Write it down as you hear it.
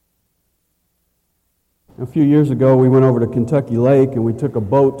A few years ago, we went over to Kentucky Lake and we took a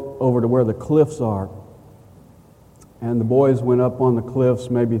boat over to where the cliffs are. And the boys went up on the cliffs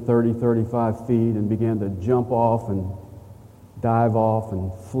maybe 30, 35 feet and began to jump off and dive off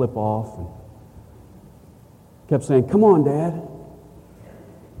and flip off and kept saying, "Come on, Dad."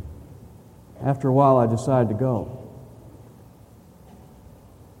 After a while, I decided to go.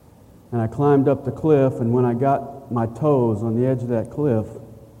 And I climbed up the cliff, and when I got my toes on the edge of that cliff,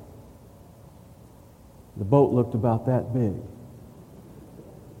 the boat looked about that big.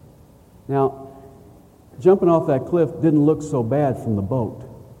 Now, jumping off that cliff didn't look so bad from the boat,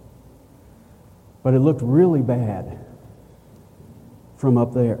 but it looked really bad from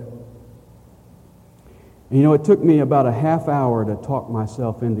up there. And you know, it took me about a half hour to talk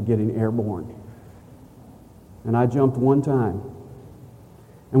myself into getting airborne. And I jumped one time.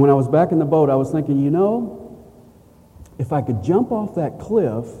 And when I was back in the boat, I was thinking, you know, if I could jump off that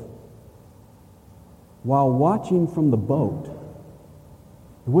cliff while watching from the boat,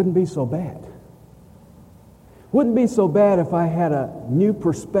 it wouldn't be so bad. Wouldn't be so bad if I had a new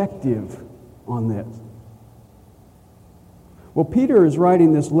perspective on this. Well, Peter is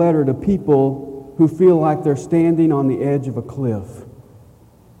writing this letter to people who feel like they're standing on the edge of a cliff.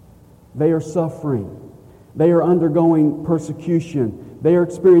 They are suffering. They are undergoing persecution. They are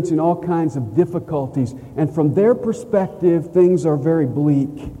experiencing all kinds of difficulties. And from their perspective, things are very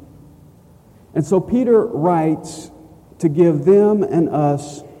bleak. And so Peter writes to give them and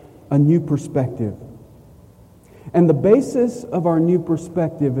us a new perspective. And the basis of our new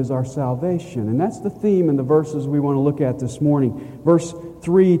perspective is our salvation. And that's the theme in the verses we want to look at this morning. Verse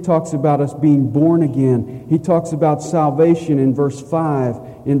 3 talks about us being born again. He talks about salvation in verse 5,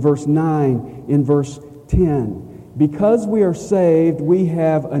 in verse 9, in verse 10. Because we are saved, we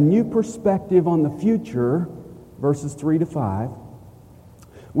have a new perspective on the future, verses 3 to 5.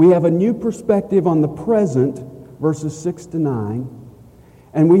 We have a new perspective on the present, verses 6 to 9.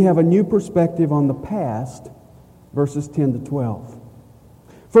 And we have a new perspective on the past, verses 10 to 12.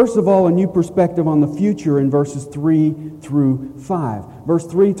 First of all, a new perspective on the future in verses 3 through 5. Verse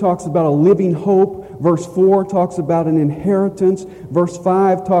 3 talks about a living hope. Verse 4 talks about an inheritance. Verse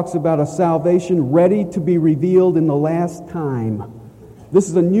 5 talks about a salvation ready to be revealed in the last time. This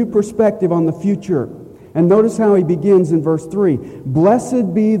is a new perspective on the future. And notice how he begins in verse 3.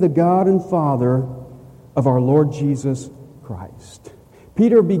 Blessed be the God and Father of our Lord Jesus Christ.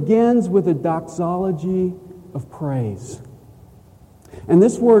 Peter begins with a doxology of praise. And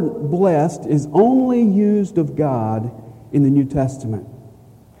this word blessed is only used of God in the New Testament.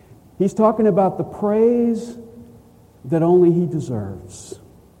 He's talking about the praise that only He deserves.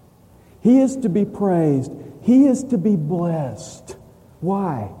 He is to be praised. He is to be blessed.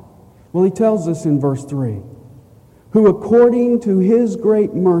 Why? Well, he tells us in verse 3, who according to His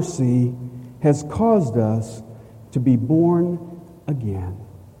great mercy has caused us to be born again.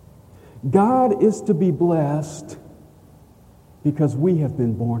 God is to be blessed because we have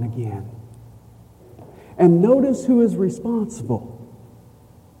been born again. And notice who is responsible.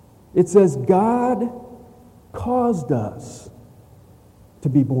 It says God caused us to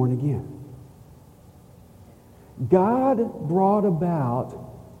be born again. God brought about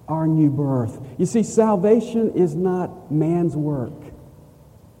our new birth. You see, salvation is not man's work.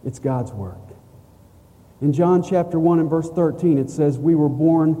 It's God's work. In John chapter 1 and verse 13, it says, we were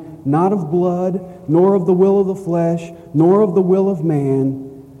born not of blood, nor of the will of the flesh, nor of the will of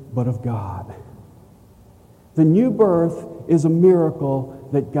man, but of God. The new birth is a miracle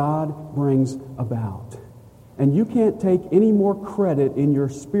that God brings about. And you can't take any more credit in your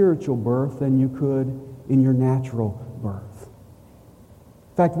spiritual birth than you could in your natural birth.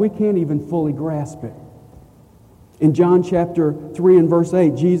 In fact, we can't even fully grasp it. In John chapter 3 and verse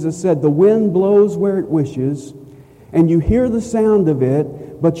 8, Jesus said, the wind blows where it wishes, and you hear the sound of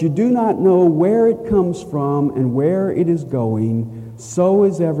it, but you do not know where it comes from and where it is going. So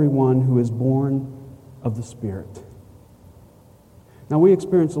is everyone who is born of the Spirit. Now, we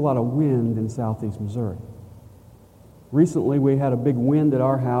experience a lot of wind in southeast Missouri. Recently, we had a big wind at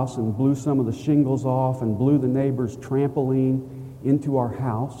our house and blew some of the shingles off and blew the neighbor's trampoline into our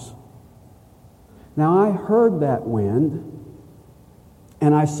house. Now, I heard that wind,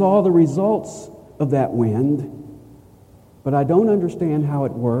 and I saw the results of that wind, but I don't understand how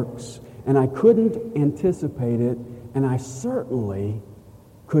it works, and I couldn't anticipate it, and I certainly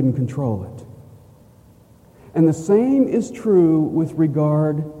couldn't control it. And the same is true with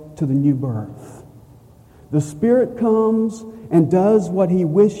regard to the new birth. The Spirit comes and does what He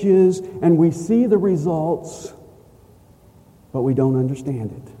wishes, and we see the results, but we don't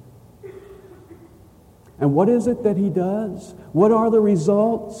understand it. And what is it that He does? What are the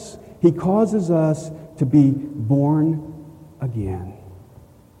results? He causes us to be born again.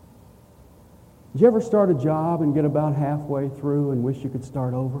 Did you ever start a job and get about halfway through and wish you could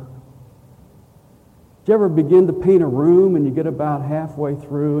start over? Did you ever begin to paint a room and you get about halfway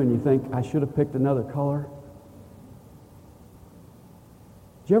through and you think, I should have picked another color?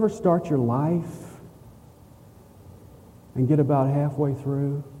 Did you ever start your life and get about halfway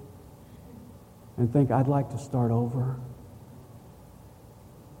through and think, I'd like to start over?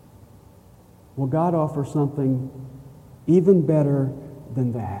 Well, God offers something even better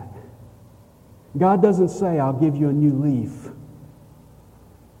than that. God doesn't say, I'll give you a new leaf.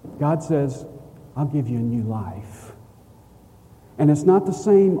 God says, I'll give you a new life. And it's not the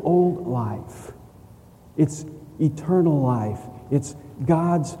same old life. It's eternal life. It's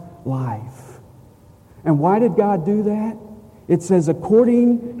God's life. And why did God do that? It says,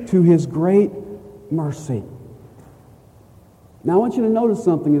 according to His great mercy. Now I want you to notice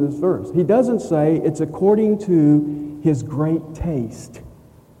something in this verse. He doesn't say it's according to His great taste.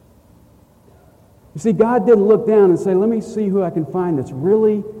 You see, God didn't look down and say, let me see who I can find that's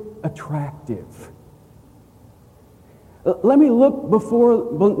really attractive. Let me look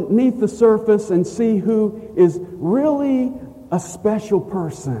beneath the surface and see who is really a special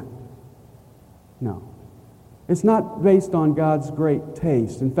person. No. It's not based on God's great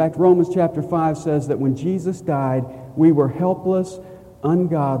taste. In fact, Romans chapter 5 says that when Jesus died, we were helpless,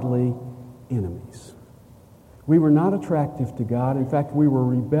 ungodly enemies. We were not attractive to God. In fact, we were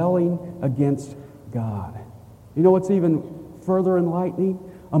rebelling against God. You know what's even further enlightening?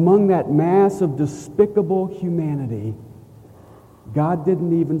 Among that mass of despicable humanity, God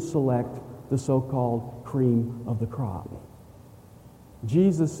didn't even select the so-called cream of the crop.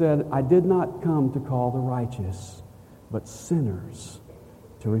 Jesus said, I did not come to call the righteous, but sinners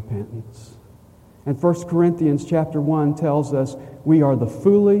to repentance. And 1 Corinthians chapter 1 tells us we are the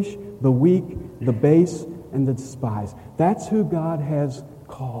foolish, the weak, the base, and the despised. That's who God has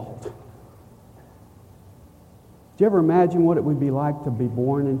called. Do you ever imagine what it would be like to be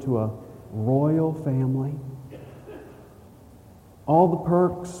born into a royal family? All the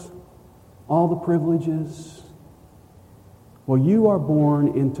perks, all the privileges. Well, you are born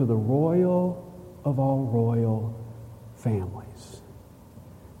into the royal of all royal families.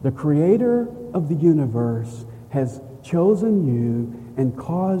 The Creator of the universe has chosen you and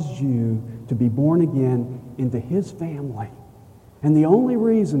caused you to be born again into His family. And the only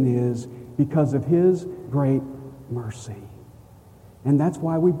reason is because of His great mercy. And that's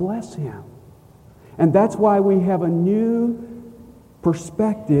why we bless Him. And that's why we have a new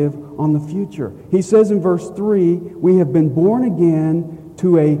perspective on the future. He says in verse 3, we have been born again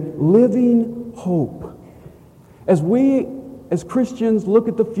to a living hope. As we, as Christians, look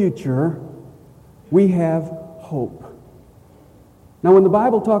at the future, we have hope. Now, when the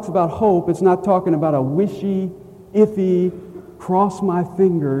Bible talks about hope, it's not talking about a wishy, iffy, cross my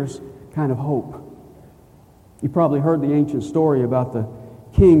fingers kind of hope. You probably heard the ancient story about the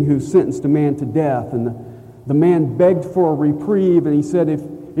king who sentenced a man to death, and the man begged for a reprieve, and he said,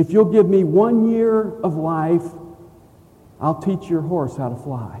 if you'll give me 1 year of life, I'll teach your horse how to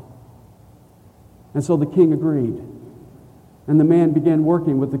fly. And so the king agreed. And the man began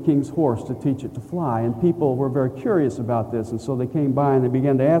working with the king's horse to teach it to fly. And people were very curious about this, and so they came by and they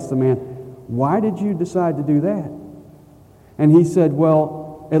began to ask the man, why did you decide to do that? And he said,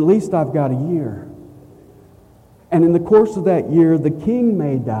 well, at least I've got a year. And in the course of that year, the king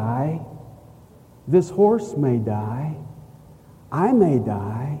may die, this horse may die, I may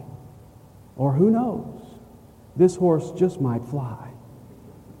die, or who knows, this horse just might fly.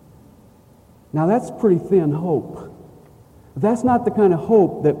 Now that's pretty thin hope. But that's not the kind of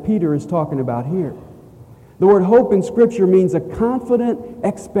hope that Peter is talking about here. The word hope in Scripture means a confident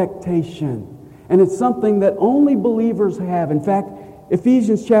expectation. And it's something that only believers have. In fact,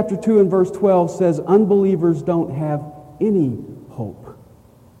 Ephesians chapter 2 and verse 12 says unbelievers don't have any hope.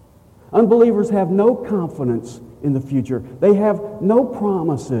 Unbelievers have no confidence in the future. They have no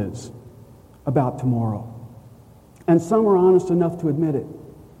promises about tomorrow. And some are honest enough to admit it.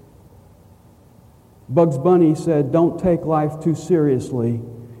 Bugs Bunny said, don't take life too seriously.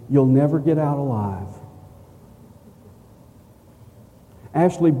 You'll never get out alive.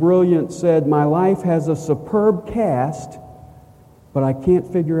 Ashley Brilliant said, my life has a superb cast, but I can't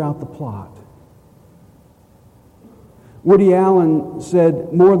figure out the plot. Woody Allen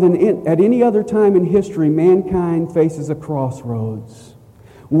said, more than at any other time in history, mankind faces a crossroads.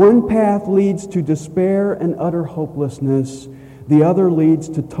 One path leads to despair and utter hopelessness. The other leads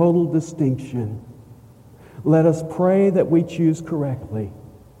to total distinction. Let us pray that we choose correctly.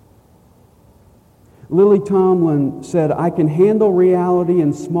 Lily Tomlin said, I can handle reality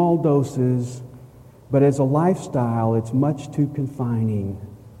in small doses, But as a lifestyle, it's much too confining.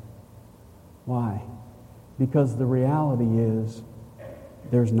 Why? Because the reality is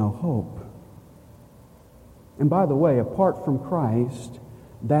there's no hope. And by the way, apart from Christ,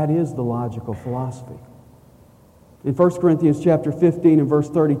 that is the logical philosophy. In 1 Corinthians chapter 15 and verse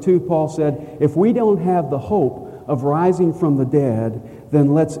 32, Paul said, if we don't have the hope of rising from the dead,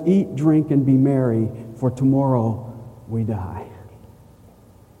 then let's eat, drink, and be merry, for tomorrow we die.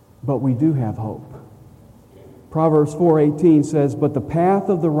 But we do have hope. Proverbs 4:18 says, but the path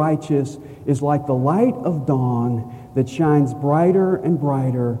of the righteous is like the light of dawn that shines brighter and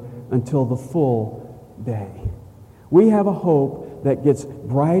brighter until the full day. We have a hope that gets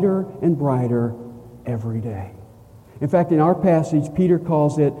brighter and brighter every day. In fact, in our passage, Peter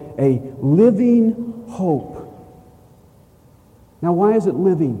calls it a living hope. Now, why is it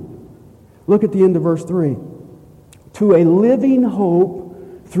living? Look at the end of verse 3. To a living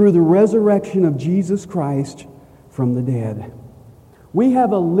hope through the resurrection of Jesus Christ from the dead. We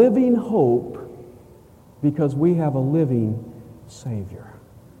have a living hope because we have a living Savior.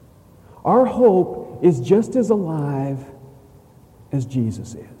 Our hope is just as alive as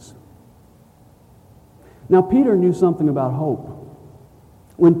Jesus is. Now, Peter knew something about hope.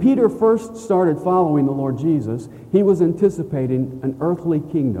 When Peter first started following the Lord Jesus, he was anticipating an earthly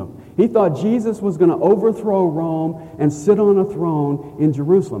kingdom. He thought Jesus was going to overthrow Rome and sit on a throne in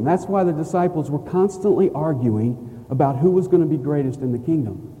Jerusalem. That's why the disciples were constantly arguing about who was going to be greatest in the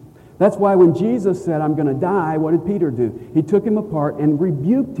kingdom. That's why when Jesus said, I'm going to die, what did Peter do? He took him apart and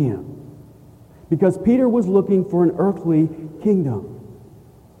rebuked him. Because Peter was looking for an earthly kingdom.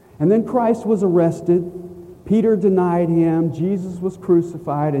 And then Christ was arrested. Peter denied him. Jesus was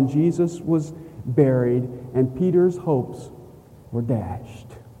crucified and Jesus was buried. And Peter's hopes were dashed.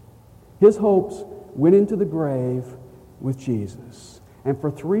 His hopes went into the grave with Jesus. And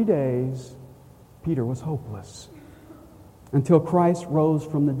for 3 days, Peter was hopeless. Until Christ rose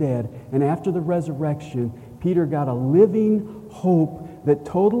from the dead. And after the resurrection, Peter got a living hope that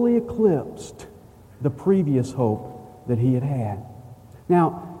totally eclipsed the previous hope that he had had.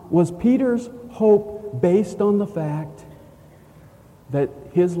 Now, was Peter's hope based on the fact that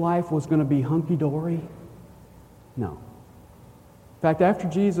his life was going to be hunky-dory? No. In fact, after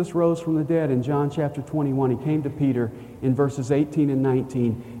Jesus rose from the dead in John chapter 21, he came to Peter in verses 18 and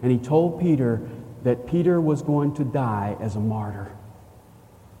 19, and he told Peter that Peter was going to die as a martyr.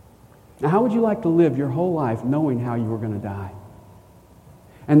 Now, how would you like to live your whole life knowing how you were going to die?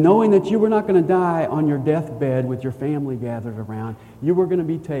 And knowing that you were not going to die on your deathbed with your family gathered around, you were going to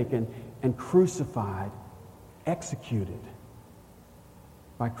be taken and crucified, executed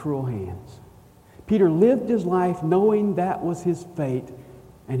by cruel hands. Peter lived his life knowing that was his fate,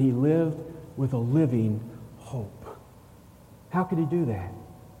 and he lived with a living hope. How could he do that?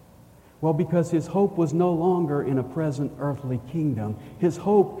 Well, because his hope was no longer in a present earthly kingdom. His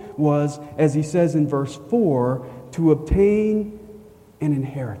hope was, as he says in verse 4, to obtain an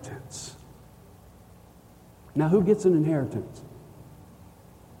inheritance. Now, who gets an inheritance?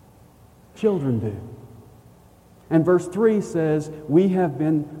 Children do. And verse 3 says, we have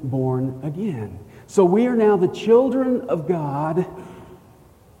been born again. So we are now the children of God,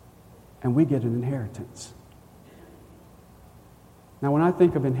 and we get an inheritance. Now, when I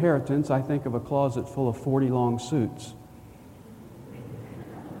think of inheritance, I think of a closet full of 40 long suits.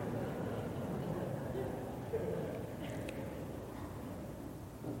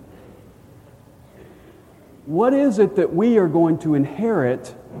 What is it that we are going to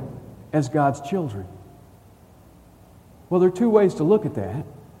inherit as God's children? Well, there are two ways to look at that.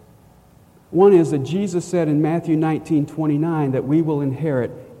 One is that Jesus said in Matthew 19:29 that we will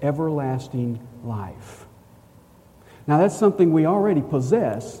inherit everlasting life. Now, that's something we already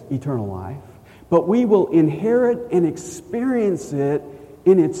possess, eternal life, but we will inherit and experience it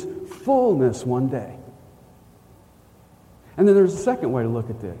in its fullness one day. And then there's a second way to look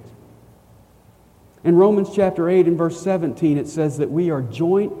at this. In Romans chapter 8 and verse 17, it says that we are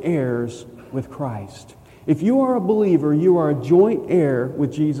joint heirs with Christ. If you are a believer, you are a joint heir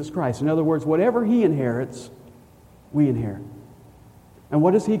with Jesus Christ. In other words, whatever He inherits, we inherit. And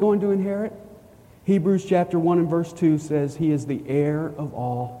what is He going to inherit? Hebrews chapter 1 and verse 2 says He is the heir of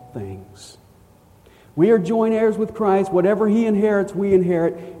all things. We are joint heirs with Christ. Whatever He inherits, we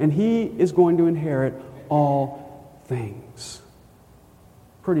inherit. And He is going to inherit all things.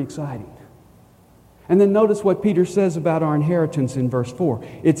 Pretty exciting. And then notice what Peter says about our inheritance in verse 4.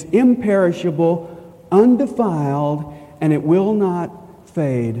 It's imperishable, undefiled, and it will not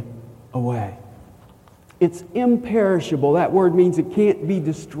fade away. It's imperishable. That word means it can't be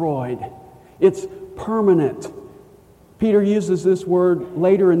destroyed. It's permanent. Peter uses this word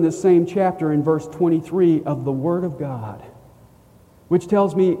later in this same chapter in verse 23 of the Word of God, which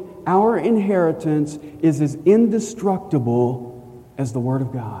tells me our inheritance is as indestructible as the Word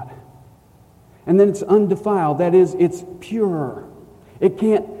of God. And then it's undefiled. That is, it's pure. It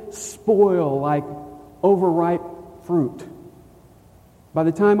can't spoil like overripe fruit. By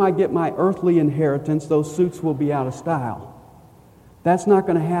the time I get my earthly inheritance, those suits will be out of style. That's not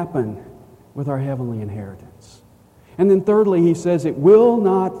going to happen with our heavenly inheritance. And then thirdly, he says it will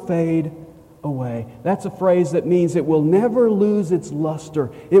not fade away. That's a phrase that means it will never lose its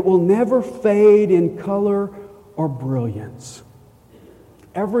luster. It will never fade in color or brilliance.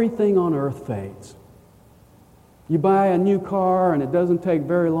 Everything on earth fades. You buy a new car and it doesn't take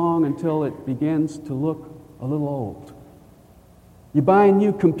very long until it begins to look a little old. You buy a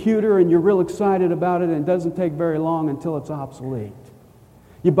new computer and you're real excited about it and it doesn't take very long until it's obsolete.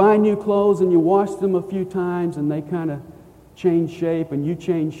 You buy new clothes and you wash them a few times and they kind of change shape and you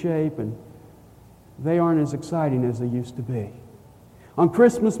change shape and they aren't as exciting as they used to be. On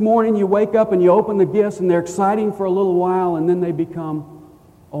Christmas morning you wake up and you open the gifts and they're exciting for a little while and then they become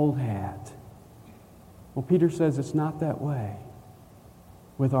old hat. Well, Peter says it's not that way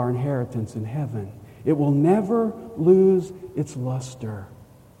with our inheritance in heaven. It will never lose its luster.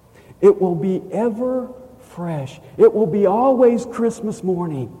 It will be ever fresh. It will be always Christmas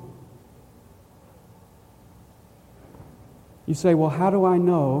morning. You say, well, how do I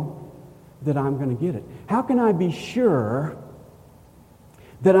know that I'm going to get it? How can I be sure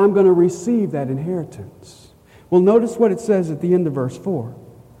that I'm going to receive that inheritance? Well, notice what it says at the end of verse 4.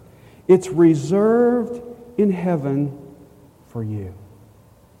 It's reserved in heaven for you.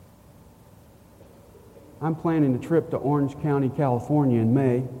 I'm planning a trip to Orange County, California in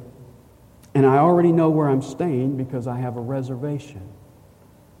May, and I already know where I'm staying because I have a reservation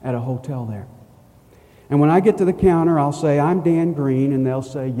at a hotel there. And when I get to the counter, I'll say, I'm Dan Green, and they'll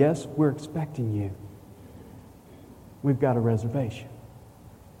say, yes, we're expecting you. We've got a reservation.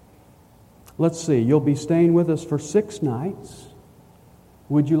 Let's see, you'll be staying with us for 6 nights.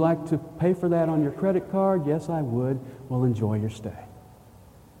 Would you like to pay for that on your credit card? Yes, I would. Well, enjoy your stay.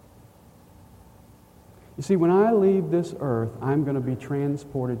 You see, when I leave this earth, I'm going to be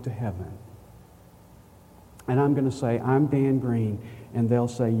transported to heaven. And I'm going to say, I'm Dan Green. And they'll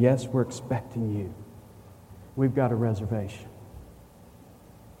say, yes, we're expecting you. We've got a reservation.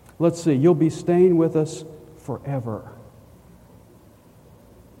 Let's see, you'll be staying with us forever.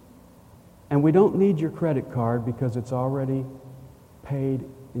 And we don't need your credit card because it's already paid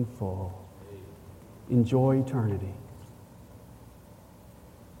in full. Enjoy eternity.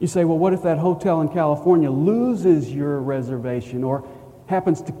 You say, well, what if that hotel in California loses your reservation or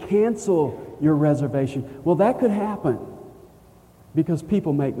happens to cancel your reservation? Well, that could happen because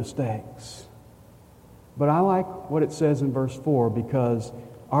people make mistakes. But I like what it says in verse 4 because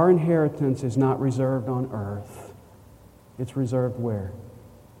our inheritance is not reserved on earth. It's reserved where?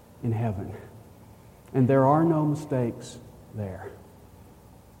 In heaven. And there are no mistakes there.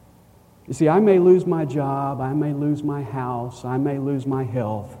 You see, I may lose my job, I may lose my house, I may lose my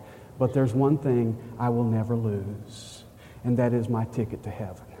health, but there's one thing I will never lose, and that is my ticket to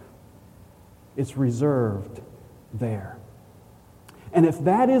heaven. It's reserved there. And if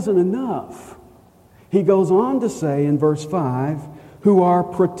that isn't enough, he goes on to say in verse 5, who are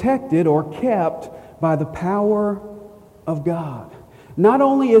protected or kept by the power of God. Not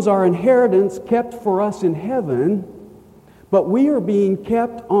only is our inheritance kept for us in heaven, but we are being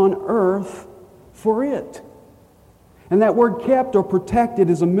kept on earth for it. And that word kept or protected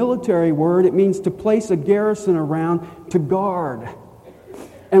is a military word. It means to place a garrison around, to guard.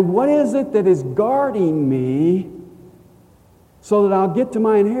 And what is it that is guarding me so that I'll get to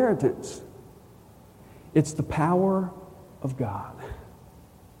my inheritance? It's the power of God.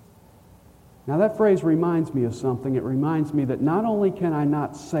 Now that phrase reminds me of something. It reminds me that not only can I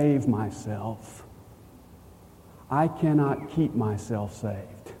not save myself, I cannot keep myself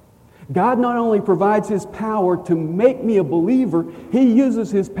saved. God not only provides His power to make me a believer, He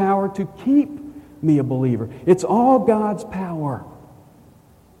uses His power to keep me a believer. It's all God's power.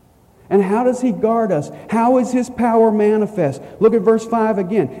 And how does He guard us? How is His power manifest? Look at verse 5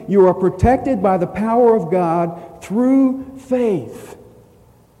 again. You are protected by the power of God through faith.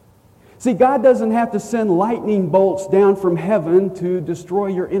 See, God doesn't have to send lightning bolts down from heaven to destroy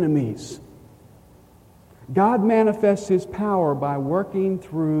your enemies. God manifests His power by working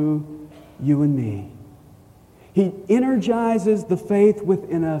through you and me. He energizes the faith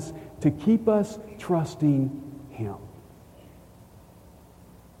within us to keep us trusting Him.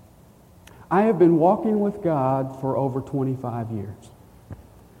 I have been walking with God for over 25 years.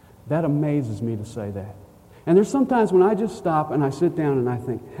 That amazes me to say that. And there's sometimes when I just stop and I sit down and I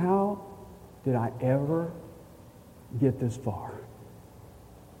think, how did I ever get this far?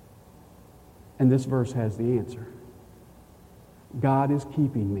 And this verse has the answer. God is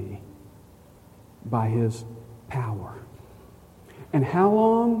keeping me by His power. And how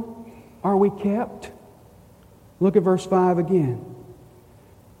long are we kept? Look at verse 5 again.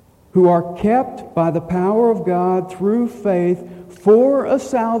 Who are kept by the power of God through faith for a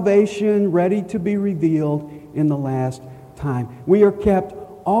salvation ready to be revealed in the last time. We are kept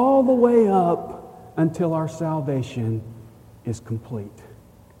all the way up until our salvation is complete.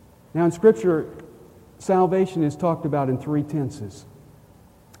 Now in Scripture, salvation is talked about in three tenses.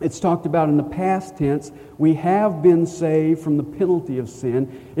 It's talked about in the past tense. We have been saved from the penalty of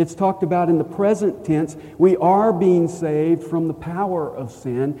sin. It's talked about in the present tense. We are being saved from the power of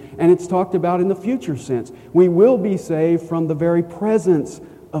sin. And it's talked about in the future sense. We will be saved from the very presence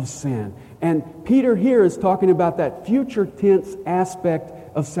of sin. And Peter here is talking about that future tense aspect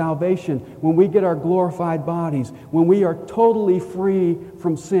of salvation, when we get our glorified bodies, when we are totally free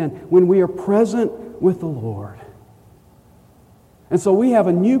from sin, when we are present with the Lord. And so we have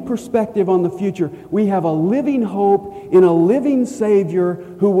a new perspective on the future. We have a living hope in a living Savior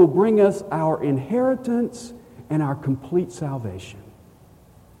who will bring us our inheritance and our complete salvation.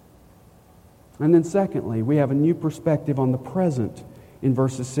 And then secondly, we have a new perspective on the present in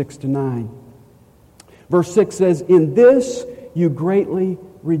verses 6 to 9. Verse 6 says, "In this you greatly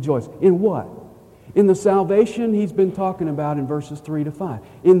rejoice." In what? In the salvation he's been talking about in verses 3 to 5.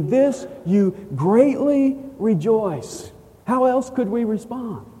 In this you greatly rejoice. How else could we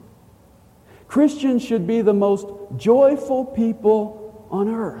respond? Christians should be the most joyful people on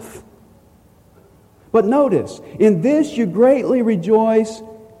earth. But notice, in this you greatly rejoice,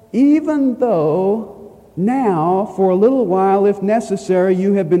 even though now, for a little while, if necessary,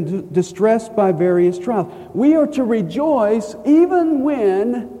 you have been distressed by various trials. We are to rejoice even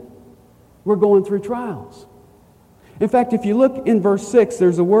when we're going through trials. In fact, if you look in verse 6,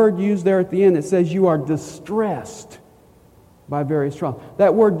 there's a word used there at the end that says you are distressed by various trials.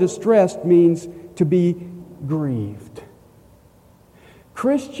 That word distressed means to be grieved.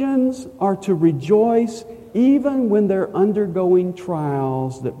 Christians are to rejoice even when they're undergoing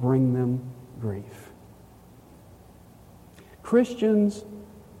trials that bring them grief. Christians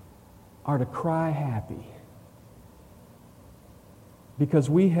are to cry happy because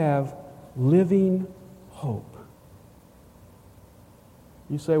we have living hope.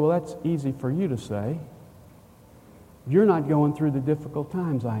 You say, well, that's easy for you to say. You're not going through the difficult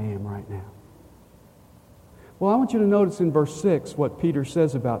times I am right now. Well, I want you to notice in verse 6 what Peter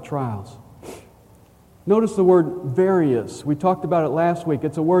says about trials. Notice the word various. We talked about it last week.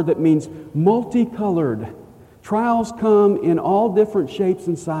 It's a word that means multicolored. Trials come in all different shapes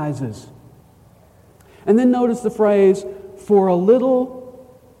and sizes. And then notice the phrase, for a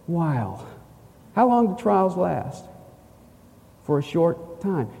little while. How long do trials last? For a short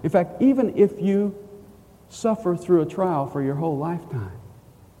time. In fact, even if you suffer through a trial for your whole lifetime,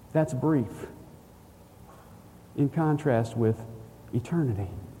 that's brief in contrast with eternity.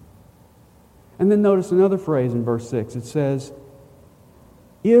 And then notice another phrase in verse 6. It says,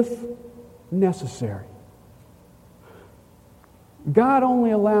 if necessary. God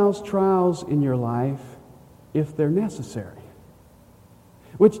only allows trials in your life if they're necessary.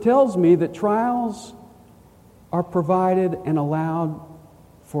 Which tells me that trials are provided and allowed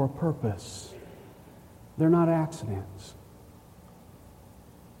for a purpose. They're not accidents.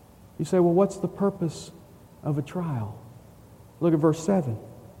 You say, well, what's the purpose of a trial? Look at verse 7.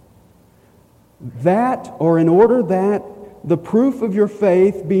 That, or in order that, the proof of your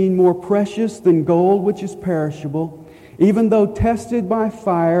faith being more precious than gold which is perishable, even though tested by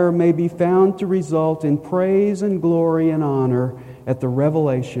fire, may be found to result in praise and glory and honor at the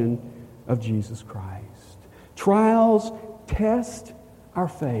revelation of Jesus Christ. Trials test our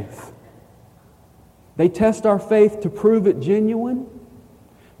faith. They test our faith to prove it genuine.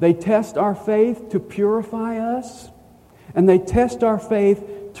 They test our faith to purify us. And they test our faith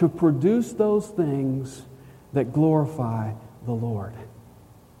to produce those things that glorify the Lord.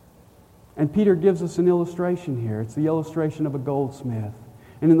 And Peter gives us an illustration here. It's the illustration of a goldsmith.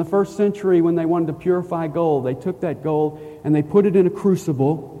 And in the first century, when they wanted to purify gold, they took that gold and they put it in a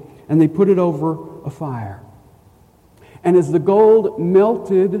crucible and they put it over a fire. And as the gold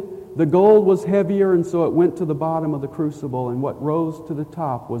melted, the gold was heavier, and so it went to the bottom of the crucible, and what rose to the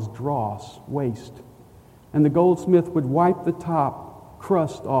top was dross, waste. And the goldsmith would wipe the top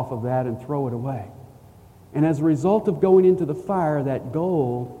crust off of that and throw it away. And as a result of going into the fire, that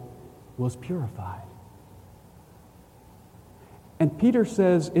gold was purified. And Peter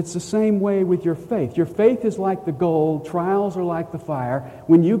says it's the same way with your faith. Your faith is like the gold. Trials are like the fire.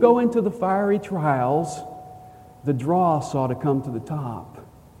 When you go into the fiery trials, the dross ought to come to the top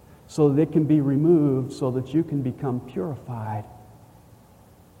so that it can be removed so that you can become purified.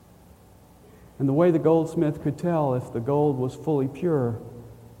 And the way the goldsmith could tell if the gold was fully pure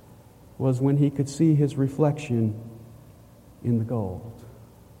was when he could see his reflection in the gold.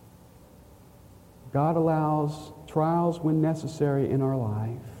 God allows trials when necessary in our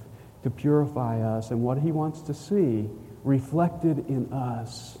life to purify us, and what He wants to see reflected in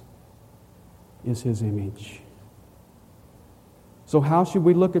us is His image. So how should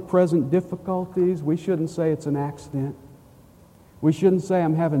we look at present difficulties? We shouldn't say it's an accident. We shouldn't say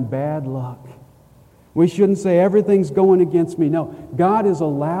I'm having bad luck. We shouldn't say everything's going against me. No, God is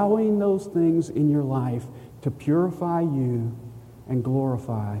allowing those things in your life to purify you and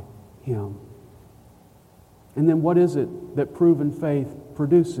glorify Him. And then what is it that proven faith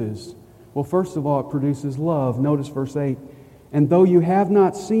produces? Well, first of all, it produces love. Notice verse 8. And though you have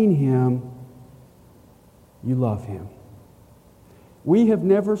not seen Him, you love Him. We have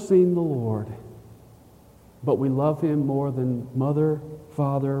never seen the Lord, but we love Him more than mother,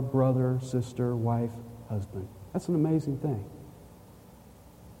 father, brother, sister, wife, husband. That's an amazing thing.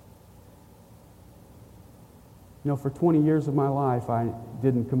 You know, for 20 years of my life, I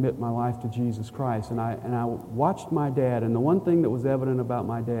didn't commit my life to Jesus Christ. And I watched my dad, and the one thing that was evident about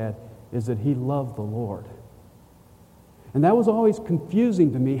my dad is that he loved the Lord. And that was always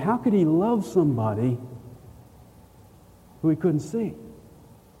confusing to me. How could he love somebody who he couldn't see?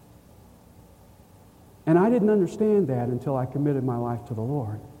 And I didn't understand that until I committed my life to the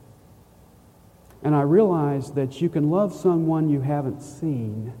Lord. And I realized that you can love someone you haven't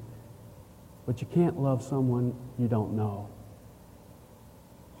seen, but you can't love someone you don't know.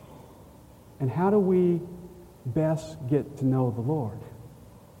 And how do we best get to know the Lord?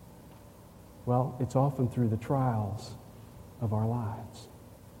 Well, it's often through the trials of our lives.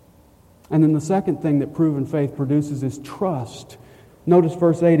 And then the second thing that proven faith produces is trust. Notice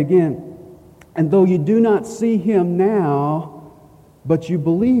verse 8 again. And though you do not see Him now, but you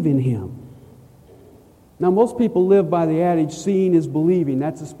believe in Him. Now, most people live by the adage, seeing is believing.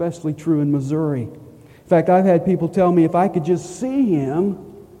 That's especially true in Missouri. In fact, I've had people tell me if I could just see Him,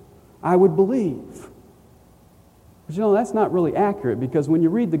 I would believe. But you know, that's not really accurate, because when you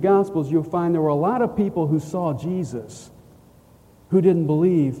read the Gospels, you'll find there were a lot of people who saw Jesus who didn't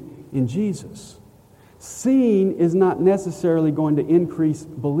believe in Jesus. Seeing is not necessarily going to increase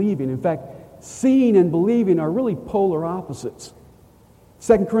believing. In fact, seeing and believing are really polar opposites.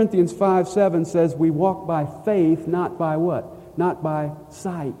 2 Corinthians 5:7 says we walk by faith, not by what? Not by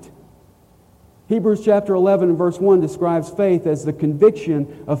sight. Hebrews chapter 11 and verse 1 describes faith as the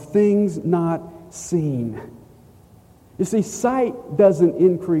conviction of things not seen. You see, sight doesn't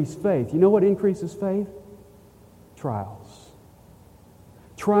increase faith. You know what increases faith? Trials.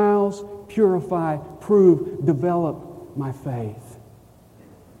 Trials purify, prove, develop my faith.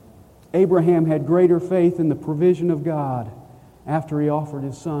 Abraham had greater faith in the provision of God after he offered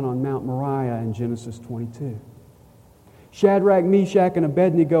his son on Mount Moriah in Genesis 22. Shadrach, Meshach, and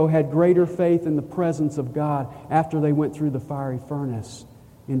Abednego had greater faith in the presence of God after they went through the fiery furnace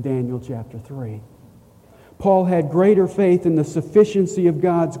in Daniel chapter 3. Paul had greater faith in the sufficiency of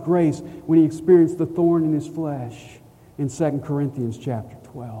God's grace when he experienced the thorn in his flesh in 2 Corinthians chapter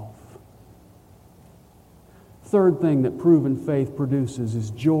 12. Third thing that proven faith produces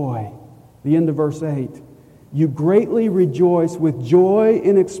is joy. The end of verse 8. You greatly rejoice with joy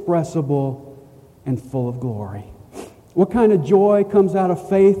inexpressible and full of glory. What kind of joy comes out of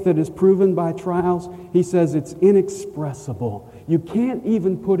faith that is proven by trials? He says it's inexpressible. You can't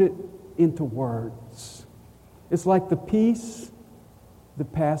even put it into words. It's like the peace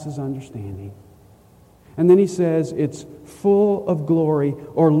that passes understanding. And then he says it's full of glory,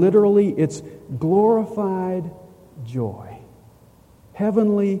 or literally it's glorified joy.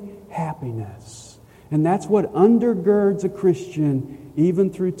 Heavenly happiness. And that's what undergirds a Christian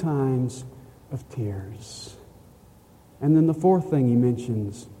even through times of tears. And then the fourth thing he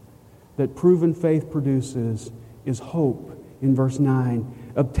mentions that proven faith produces is hope in verse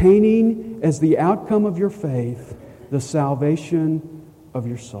 9. Obtaining as the outcome of your faith the salvation of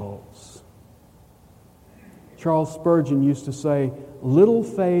your souls. Charles Spurgeon used to say, little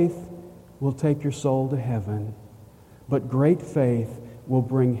faith will take your soul to heaven, but great faith will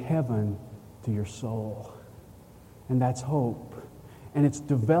bring heaven to your soul. And that's hope. And it's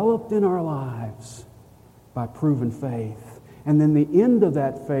developed in our lives by proven faith. And then the end of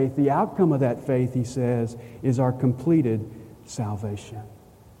that faith, the outcome of that faith, he says, is our completed salvation.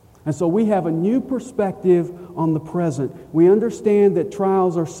 And so we have a new perspective on the present. We understand that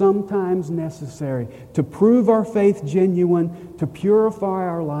trials are sometimes necessary to prove our faith genuine, to purify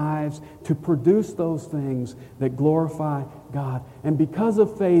our lives, to produce those things that glorify God. And because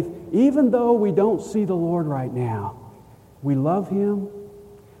of faith, even though we don't see the Lord right now, we love Him,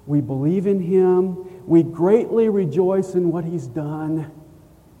 we believe in Him, we greatly rejoice in what He's done,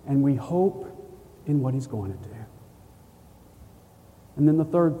 and we hope in what He's going to do. And then the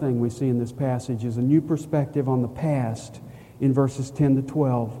third thing we see in this passage is a new perspective on the past in verses 10 to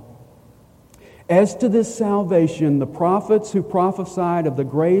 12. As to this salvation, the prophets who prophesied of the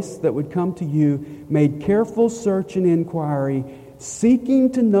grace that would come to you made careful search and inquiry,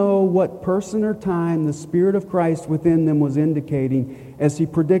 seeking to know what person or time the Spirit of Christ within them was indicating as He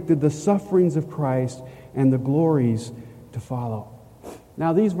predicted the sufferings of Christ and the glories to follow.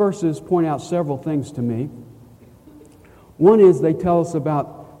 Now, these verses point out several things to me. One is they tell us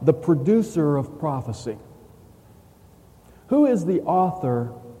about the producer of prophecy. Who is the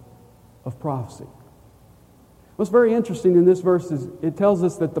author of prophecy? What's very interesting in this verse is it tells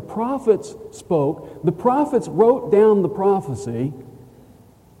us that the prophets spoke, the prophets wrote down the prophecy,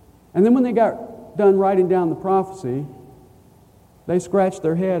 and then when they got done writing down the prophecy, they scratched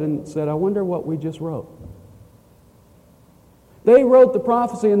their head and said, I wonder what we just wrote. They wrote the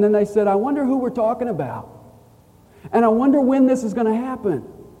prophecy and then they said, I wonder who we're talking about. And I wonder when this is going to happen.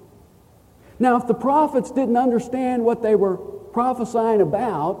 Now, if the prophets didn't understand what they were prophesying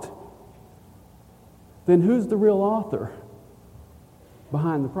about, then who's the real author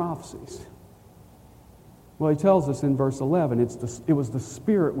behind the prophecies? Well, he tells us in verse 11, it was the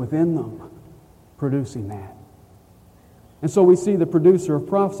Spirit within them producing that. And so we see the producer of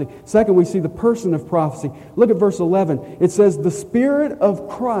prophecy. Second, we see the person of prophecy. Look at verse 11. It says, the Spirit of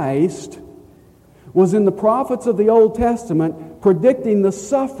Christ was in the prophets of the Old Testament predicting the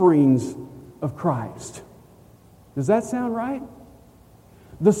sufferings of Christ. Does that sound right?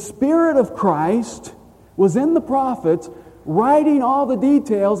 The Spirit of Christ was in the prophets writing all the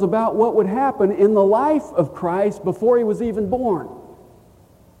details about what would happen in the life of Christ before He was even born.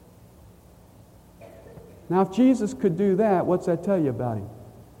 Now, if Jesus could do that, what's that tell you about Him?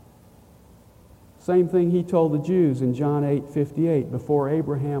 Same thing He told the Jews in John 8:58, before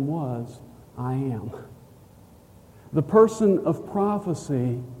Abraham was, I am. The person of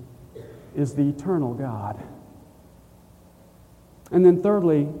prophecy is the eternal God. And then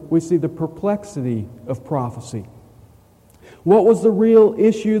thirdly, we see the perplexity of prophecy. What was the real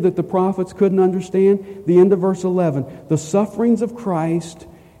issue that the prophets couldn't understand? The end of verse 11, the sufferings of Christ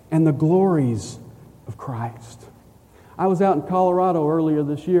and the glories of Christ. I was out in Colorado earlier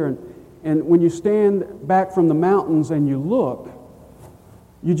this year, and when you stand back from the mountains and you look,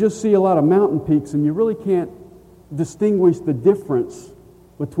 you just see a lot of mountain peaks, and you really can't distinguish the difference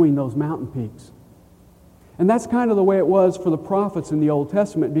between those mountain peaks. And that's kind of the way it was for the prophets in the Old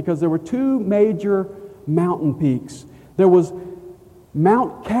Testament, because there were two major mountain peaks. There was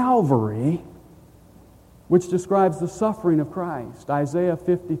Mount Calvary, which describes the suffering of Christ, Isaiah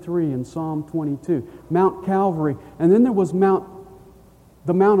 53 and Psalm 22. Mount Calvary. And then there was the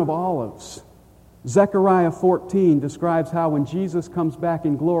Mount of Olives. Zechariah 14 describes how when Jesus comes back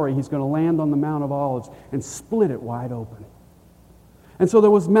in glory, He's going to land on the Mount of Olives and split it wide open. And so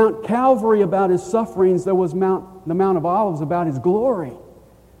there was Mount Calvary about His sufferings. There was the Mount of Olives about His glory.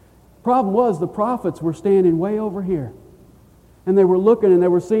 Problem was, the prophets were standing way over here. And they were looking and they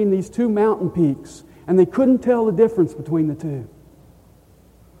were seeing these two mountain peaks. And they couldn't tell the difference between the two.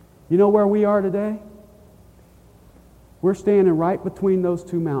 You know where we are today? We're standing right between those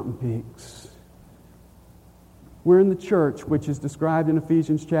two mountain peaks. We're in the church, which is described in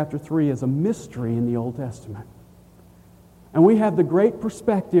Ephesians chapter 3 as a mystery in the Old Testament. And we have the great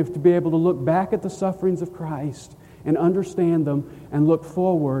perspective to be able to look back at the sufferings of Christ and understand them and look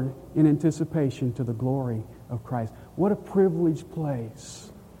forward in anticipation to the glory of Christ. What a privileged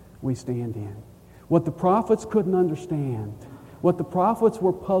place we stand in. What the prophets couldn't understand, what the prophets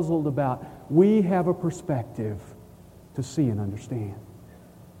were puzzled about, we have a perspective to see and understand.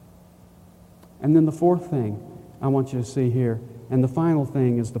 And then the fourth thing I want you to see here, and the final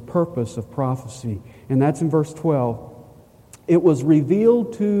thing, is the purpose of prophecy. And that's in verse 12. It was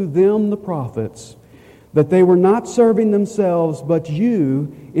revealed to them, the prophets, that they were not serving themselves, but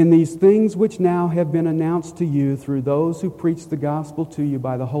you, in these things which now have been announced to you through those who preach the gospel to you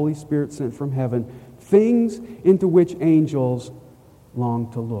by the Holy Spirit sent from heaven, things into which angels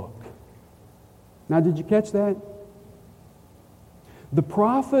long to look. Now, did you catch that? The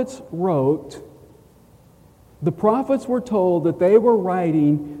prophets wrote, the prophets were told that they were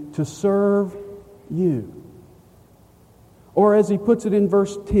writing to serve you. Or as he puts it in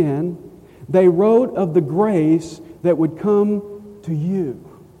verse 10, they wrote of the grace that would come to you.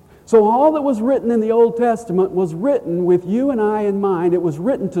 So all that was written in the Old Testament was written with you and I in mind. It was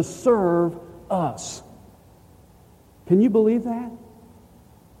written to serve us. Can you believe that?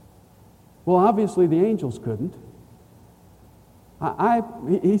 Well, obviously the angels couldn't.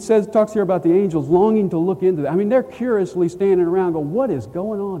 He talks here about the angels longing to look into that. I mean, they're curiously standing around going, what is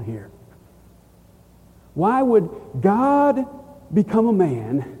going on here? Why would God become a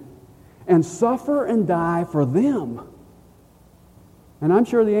man and suffer and die for them? And I'm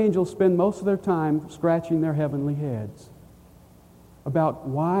sure the angels spend most of their time scratching their heavenly heads about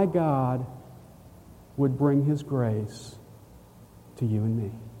why God would bring His grace to you and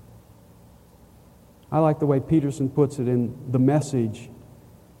me. I like the way Peterson puts it in The Message.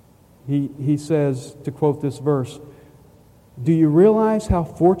 He says, to quote this verse, "Do you realize how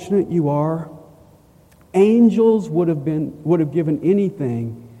fortunate you are? Angels would have given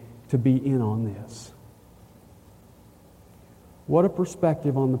anything to be in on this." What a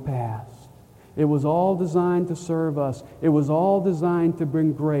perspective on the past. It was all designed to serve us. It was all designed to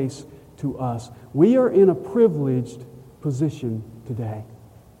bring grace to us. We are in a privileged position today.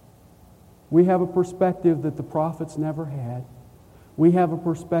 We have a perspective that the prophets never had. We have a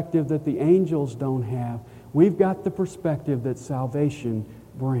perspective that the angels don't have. We've got the perspective that salvation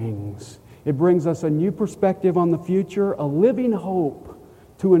brings. It brings us a new perspective on the future, a living hope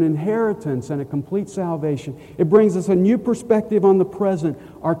to an inheritance and a complete salvation. It brings us a new perspective on the present.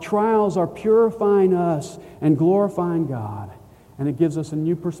 Our trials are purifying us and glorifying God. And it gives us a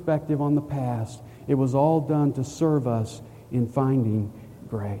new perspective on the past. It was all done to serve us in finding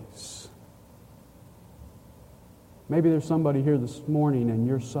grace. Maybe there's somebody here this morning and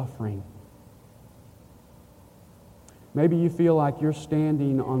you're suffering. Maybe you feel like you're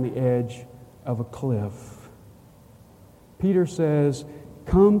standing on the edge of a cliff. Peter says,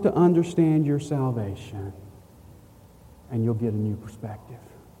 come to understand your salvation and you'll get a new perspective.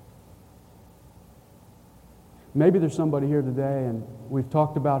 Maybe there's somebody here today and we've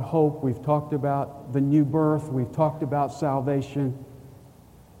talked about hope, we've talked about the new birth, we've talked about salvation,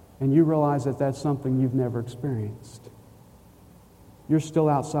 and you realize that that's something you've never experienced. You're still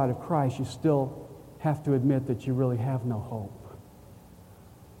outside of Christ. You still have to admit that you really have no hope.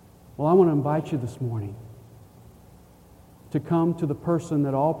 Well, I want to invite you this morning to come to the person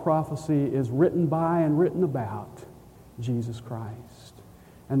that all prophecy is written by and written about, Jesus Christ,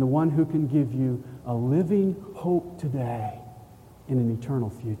 and the one who can give you a living hope today in an eternal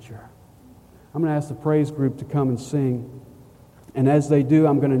future. I'm going to ask the praise group to come and sing. And as they do,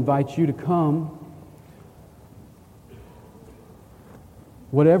 I'm going to invite you to come.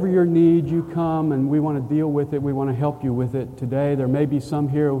 Whatever your need, you come, and we want to deal with it. We want to help you with it today. There may be some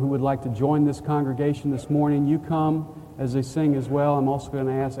here who would like to join this congregation this morning. You come as they sing as well. I'm also going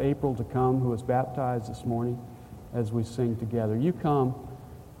to ask April to come, who was baptized this morning, as we sing together. You come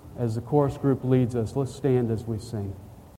as the chorus group leads us. Let's stand as we sing.